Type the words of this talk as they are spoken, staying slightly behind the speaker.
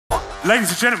Ladies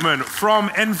and gentlemen, from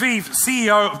Envive,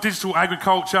 CEO of Digital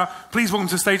Agriculture, please welcome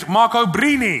to the stage Marco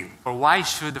Brini. Or why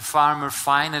should the farmer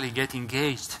finally get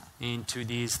engaged into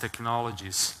these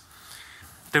technologies?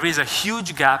 There is a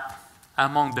huge gap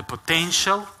among the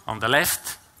potential on the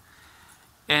left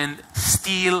and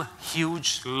still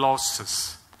huge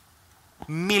losses.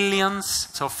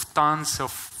 Millions of tons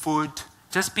of food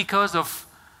just because of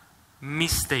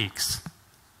mistakes.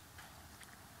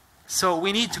 So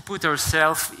we need to put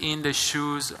ourselves in the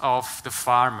shoes of the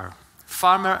farmer.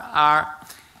 Farmers are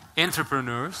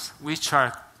entrepreneurs which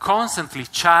are constantly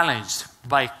challenged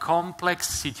by complex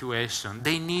situations.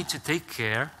 They need to take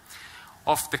care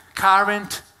of the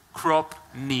current crop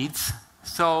needs.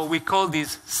 So we call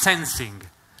this sensing.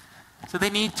 So they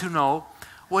need to know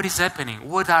what is happening,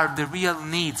 what are the real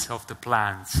needs of the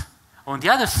plants. On the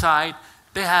other side,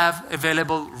 they have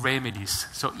available remedies,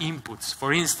 so inputs.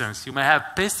 For instance, you may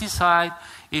have pesticide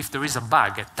if there is a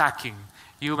bug attacking.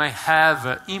 You may have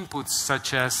inputs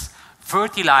such as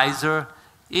fertilizer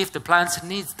if the plants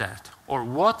need that, or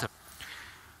water.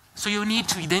 So you need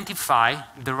to identify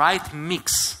the right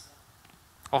mix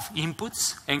of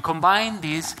inputs and combine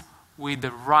these with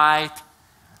the right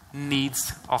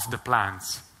needs of the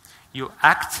plants. You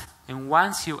act, and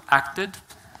once you acted,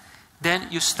 then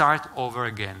you start over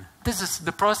again.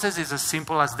 The process is as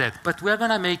simple as that, but we're going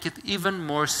to make it even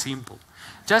more simple.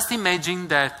 Just imagine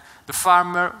that the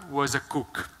farmer was a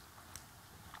cook.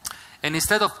 And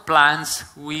instead of plants,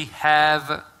 we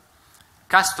have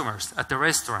customers at the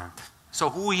restaurant. So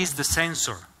who is the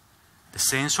sensor? The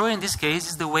sensor in this case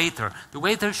is the waiter. The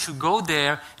waiter should go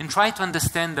there and try to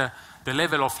understand the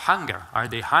level of hunger. Are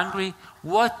they hungry?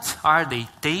 What are they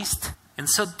taste? And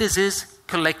so this is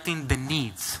collecting the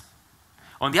needs.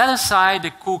 On the other side, the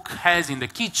cook has in the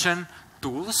kitchen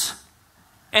tools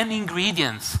and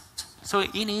ingredients. So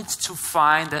he needs to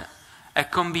find a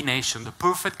combination, the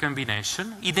perfect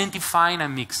combination, identifying a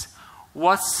mix.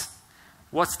 What's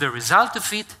the result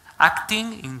of it?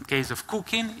 Acting, in case of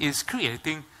cooking, is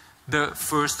creating the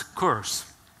first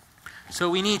course.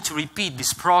 So we need to repeat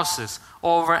this process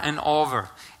over and over.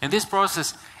 And this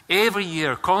process, every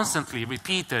year, constantly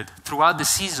repeated throughout the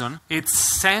season, it's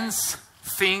sense,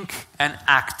 think, and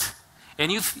act.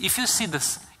 And if you see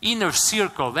this inner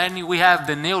circle, then we have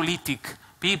the Neolithic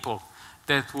people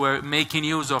that were making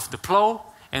use of the plow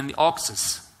and the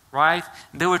oxes, right?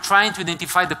 They were trying to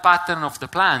identify the pattern of the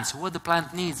plants, what the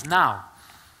plant needs now.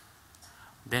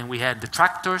 Then we had the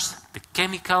tractors, the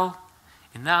chemical,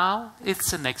 and now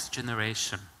it's the next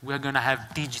generation. We're going to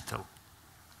have digital.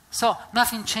 So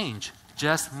nothing changed,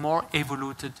 just more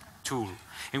evolved tool.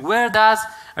 And where does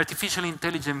artificial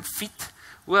intelligence fit?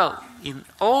 Well, in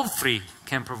all three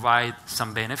can provide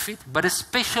some benefit, but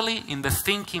especially in the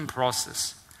thinking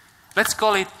process. Let's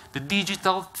call it the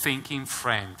digital thinking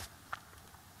friend.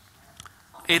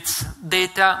 It's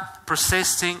data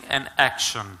processing and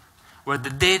action, where the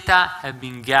data have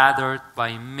been gathered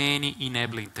by many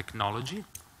enabling technology.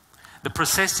 The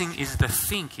processing is the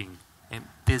thinking, and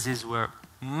this is where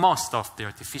most of the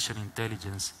artificial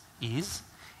intelligence is.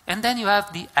 And then you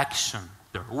have the action.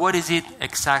 What is it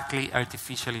exactly,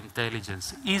 artificial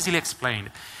intelligence? Easily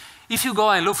explained. If you go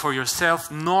and look for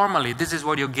yourself, normally this is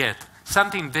what you get.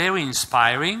 Something very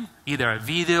inspiring, either a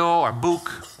video or a book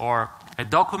or a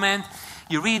document.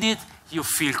 You read it, you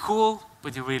feel cool,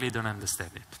 but you really don't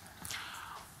understand it.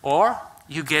 Or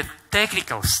you get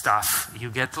technical stuff, you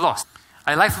get lost.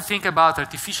 I like to think about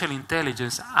artificial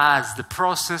intelligence as the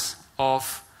process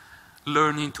of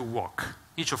learning to walk.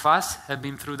 Each of us have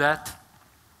been through that.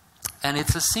 And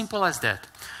it's as simple as that.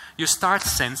 You start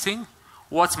sensing,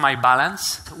 what's my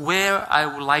balance, where I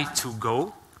would like to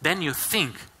go. Then you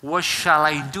think, what shall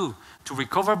I do to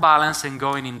recover balance and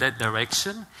going in that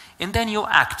direction? And then you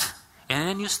act. And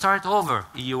then you start over.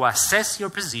 You assess your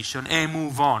position and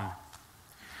move on.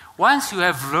 Once you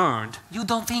have learned, you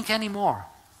don't think anymore.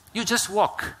 You just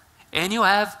walk. And you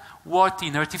have what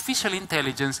in artificial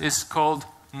intelligence is called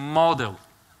model.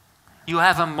 You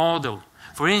have a model.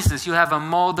 For instance, you have a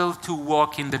model to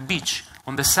walk in the beach,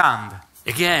 on the sand.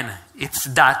 Again, it's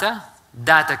data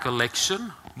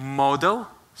collection, model.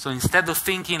 So instead of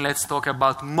thinking, let's talk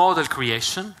about model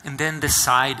creation and then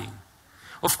deciding.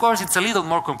 Of course, it's a little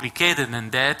more complicated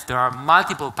than that. There are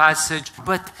multiple passages,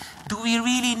 but do we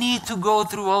really need to go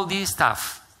through all this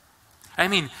stuff? I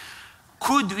mean,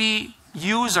 could we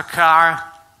use a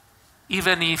car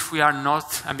even if we are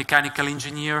not a mechanical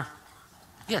engineer?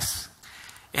 Yes.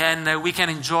 And we can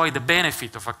enjoy the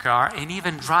benefit of a car and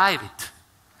even drive it.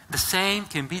 The same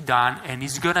can be done, and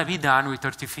it's going to be done with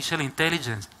artificial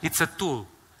intelligence. It's a tool.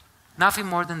 Nothing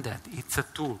more than that. It's a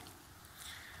tool.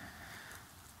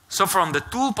 So from the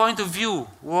tool point of view,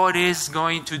 what is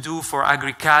going to do for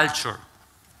agriculture?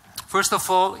 First of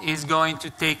all, is going to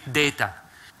take data.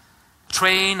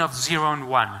 Train of 0 and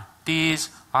 1. These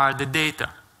are the data.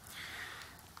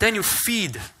 Then you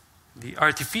feed the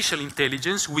artificial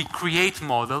intelligence, we create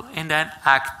model, and then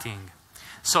acting.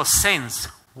 So sense,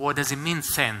 what does it mean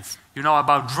sense? You know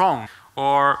about drone,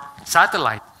 or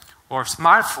satellite, or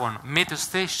smartphone, meteo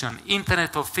station,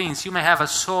 Internet of Things. You may have a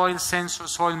soil sensor,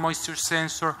 soil moisture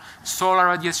sensor, solar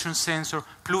radiation sensor,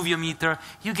 pluviometer.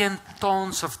 You get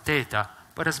tons of data.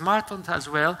 But a smartphone as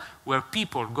well, where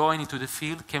people going into the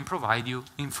field can provide you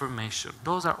information.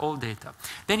 Those are all data.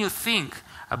 Then you think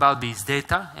about these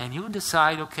data and you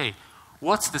decide, okay,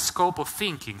 what's the scope of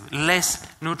thinking? Less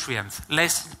nutrients,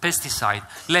 less pesticide,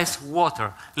 less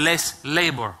water, less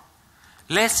labor.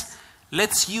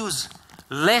 Let's use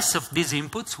less of these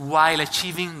inputs while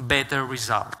achieving better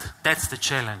result. That's the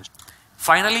challenge.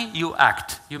 Finally, you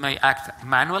act. You may act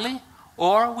manually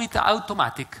or with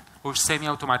automatic or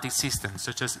semi-automatic systems,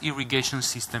 such as irrigation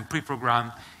system,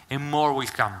 pre-programmed, and more will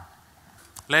come.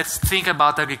 Let's think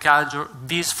about agriculture,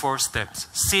 these 4 steps.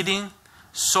 Seeding,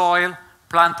 soil,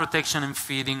 plant protection and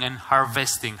feeding, and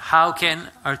harvesting. How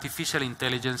can artificial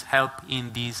intelligence help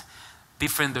in these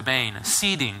different domains?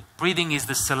 Seeding. Breeding is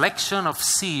the selection of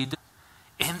seed,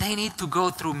 and they need to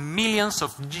go through millions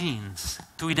of genes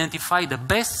to identify the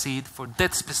best seed for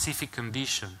that specific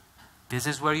condition. This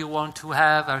is where you want to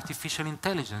have artificial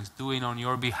intelligence doing on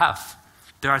your behalf.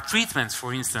 There are treatments,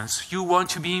 for instance. You want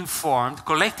to be informed,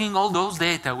 collecting all those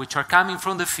data which are coming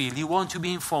from the field, you want to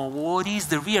be informed what is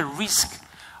the real risk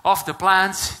of the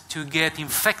plants to get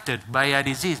infected by a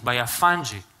disease, by a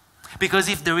fungi. Because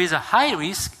if there is a high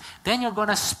risk, then you're going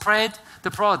to spread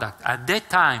the product at that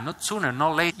time, not sooner,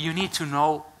 not later. You need to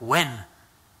know when.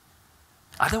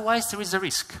 Otherwise, there is a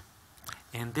risk.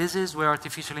 And this is where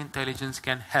artificial intelligence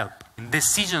can help. And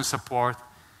decision support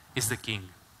is the king.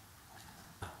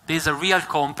 These are real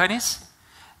companies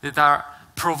that are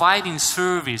providing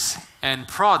service and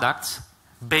products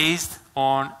based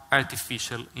on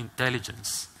artificial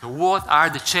intelligence. So what are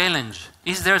the challenges?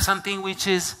 Is there something which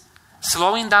is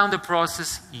slowing down the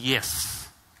process? Yes.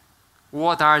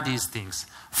 What are these things?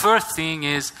 First thing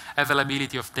is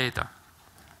availability of data.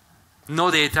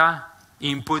 No data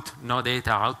input, no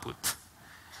data output.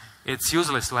 It's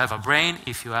useless to have a brain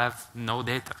if you have no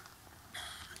data.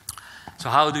 So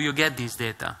how do you get these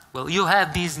data? Well, you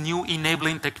have these new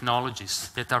enabling technologies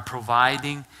that are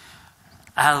providing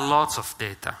a lot of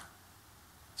data.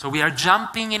 So we are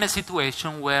jumping in a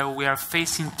situation where we are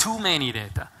facing too many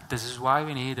data. This is why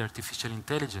we need artificial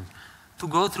intelligence, to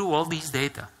go through all these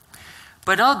data.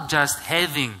 But not just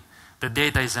having the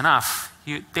data is enough.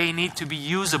 They need to be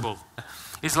usable.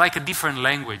 It's like a different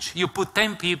language. You put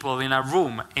 10 people in a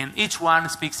room and each one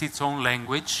speaks its own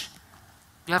language,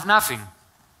 you have nothing.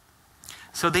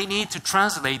 So they need to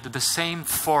translate to the same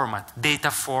format, data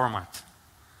format.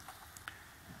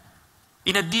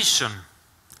 In addition,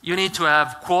 you need to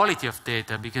have quality of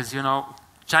data because, you know,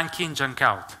 junk in, junk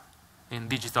out in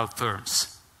digital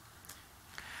terms.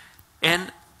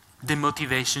 And the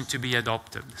motivation to be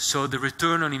adopted. So the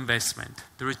return on investment.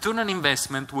 The return on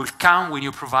investment will come when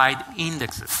you provide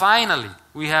indexes. Finally,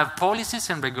 we have policies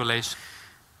and regulations.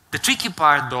 The tricky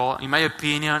part, though, in my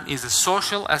opinion, is the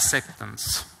social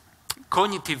acceptance,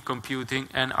 cognitive computing,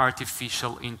 and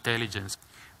artificial intelligence.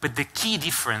 But the key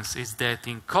difference is that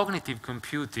in cognitive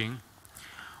computing,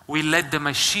 we let the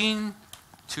machine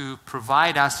to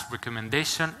provide us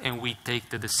recommendation and we take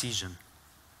the decision.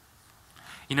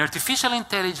 In artificial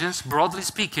intelligence, broadly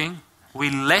speaking, we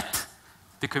let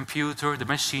the computer, the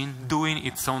machine, doing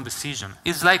its own decision.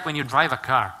 It's like when you drive a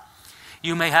car.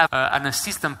 You may have an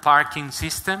assistant parking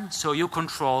system, so you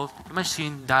control, the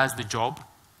machine does the job,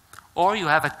 or you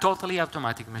have a totally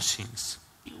automatic machines.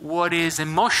 What is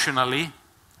emotionally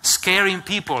scaring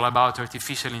people about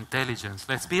artificial intelligence?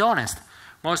 Let's be honest.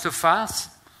 Most of us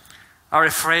are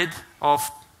afraid of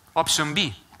option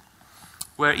B,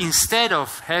 where instead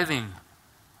of having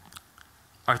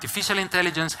artificial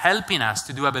intelligence helping us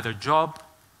to do a better job,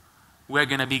 we're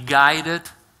going to be guided,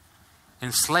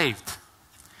 enslaved.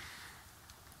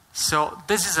 So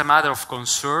this is a matter of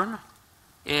concern,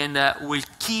 and will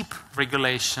keep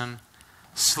regulation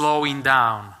slowing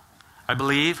down. I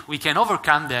believe we can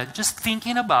overcome that just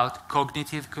thinking about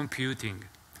cognitive computing.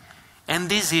 And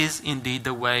this is indeed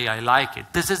the way I like it.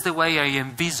 This is the way I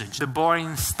envisage the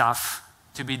boring stuff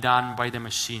to be done by the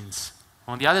machines.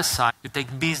 On the other side, you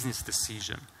take business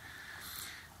decision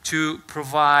to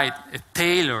provide a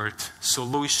tailored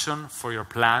solution for your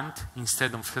plant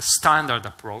instead of a standard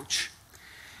approach.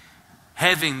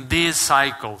 having this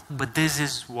cycle, but this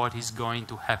is what is going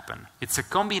to happen. It's a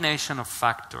combination of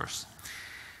factors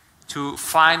to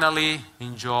finally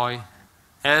enjoy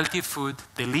healthy food,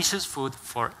 delicious food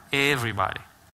for everybody.